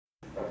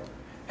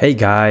Hey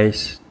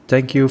guys,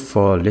 thank you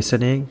for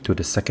listening to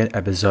the second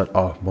episode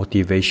of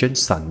Motivation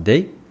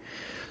Sunday.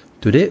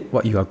 Today,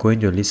 what you are going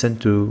to listen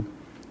to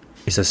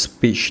is a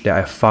speech that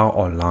I found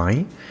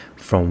online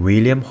from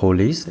William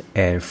Hollis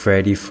and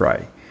Freddie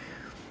Fry.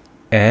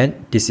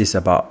 And this is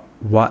about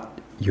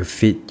what you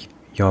feed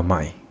your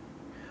mind.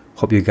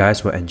 Hope you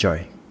guys will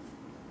enjoy.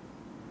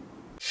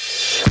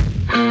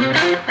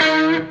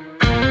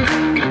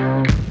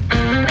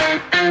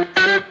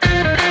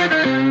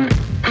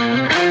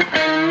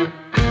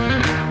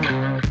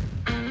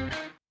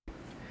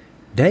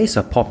 There is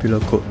a popular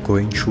quote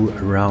going through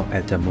around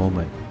at the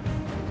moment.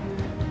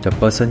 The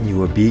person you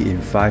will be in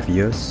 5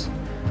 years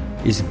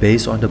is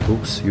based on the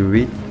books you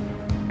read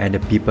and the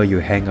people you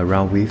hang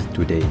around with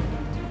today.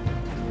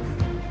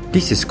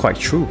 This is quite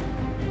true,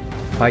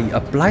 but it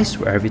applies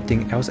to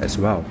everything else as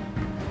well.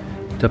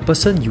 The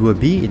person you will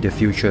be in the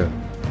future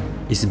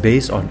is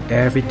based on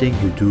everything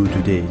you do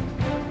today.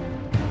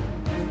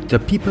 The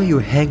people you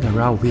hang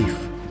around with,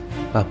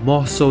 but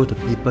more so the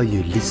people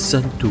you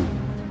listen to.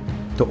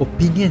 The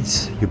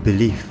opinions you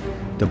believe,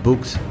 the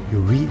books you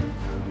read,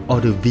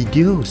 or the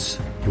videos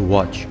you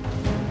watch,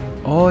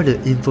 all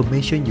the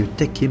information you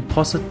take in,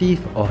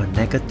 positive or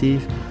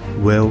negative,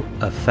 will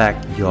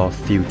affect your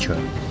future.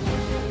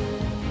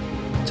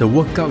 The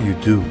workout you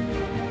do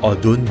or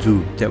don't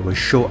do that will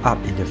show up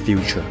in the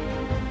future.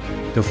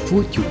 The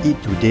food you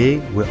eat today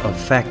will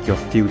affect your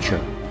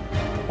future.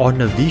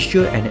 On a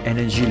visual and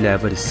energy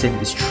level, the same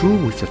is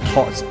true with your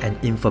thoughts and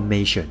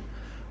information.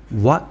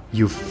 What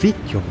you feed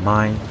your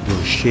mind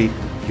will shape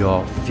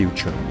your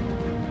future.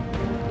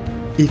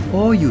 If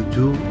all you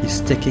do is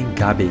taking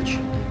garbage,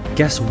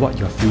 guess what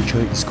your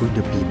future is going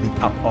to be made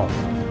up of?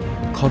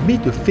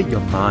 Commit to feed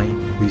your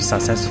mind with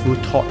successful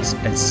thoughts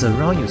and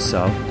surround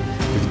yourself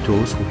with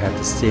those who have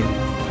the same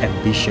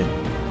ambition.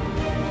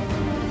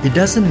 It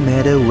doesn't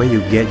matter where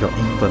you get your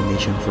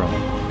information from.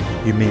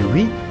 You may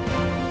read,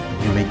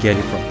 you may get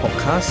it from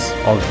podcasts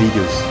or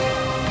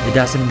videos. It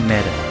doesn't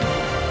matter.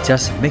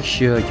 Just make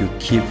sure you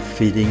keep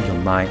feeding your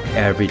mind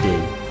every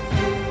day.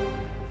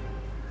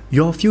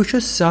 Your future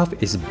self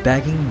is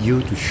begging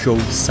you to show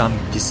some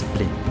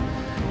discipline.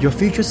 Your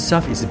future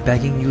self is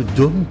begging you,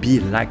 don't be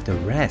like the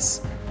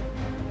rest.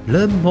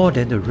 Learn more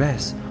than the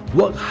rest.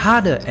 Work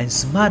harder and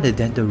smarter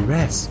than the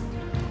rest.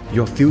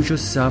 Your future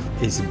self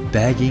is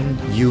begging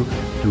you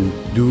to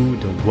do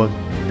the work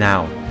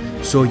now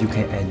so you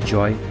can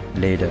enjoy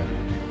later.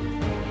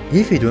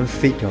 If you don't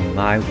feed your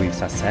mind with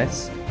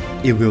success,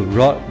 it will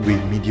rot with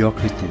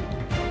mediocrity.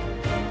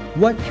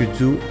 What you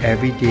do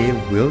every day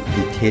will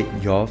dictate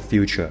your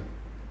future.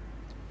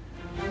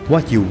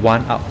 What you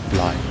want out of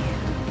life,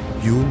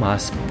 you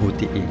must put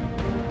it in.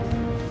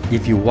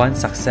 If you want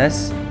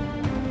success,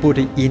 put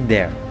it in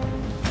there.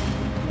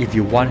 If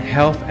you want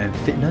health and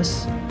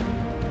fitness,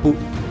 put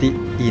it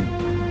in.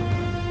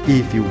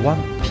 If you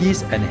want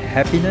peace and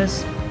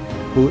happiness,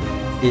 put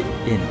it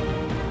in.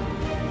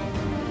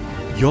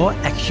 Your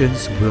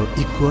actions will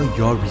equal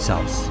your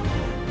results.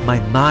 My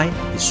mind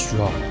is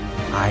strong.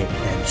 I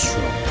am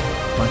strong.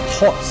 My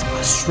thoughts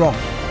are strong.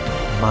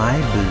 My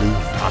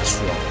beliefs are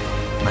strong.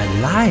 My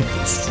life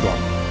is strong.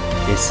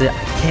 They say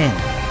I can.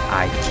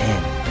 I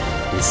can.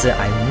 They say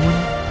I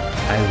won't.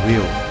 I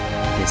will.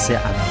 They say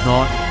I'm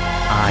not.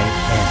 I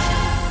am.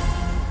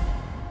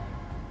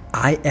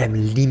 I am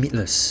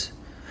limitless.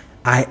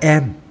 I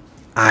am.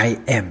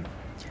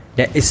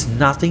 There is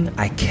nothing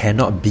I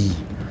cannot be.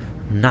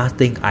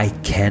 Nothing I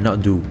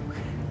cannot do.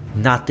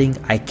 Nothing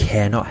I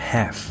cannot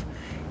have.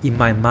 In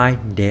my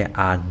mind, there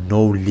are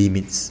no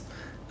limits.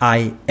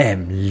 I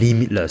am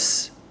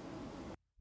limitless.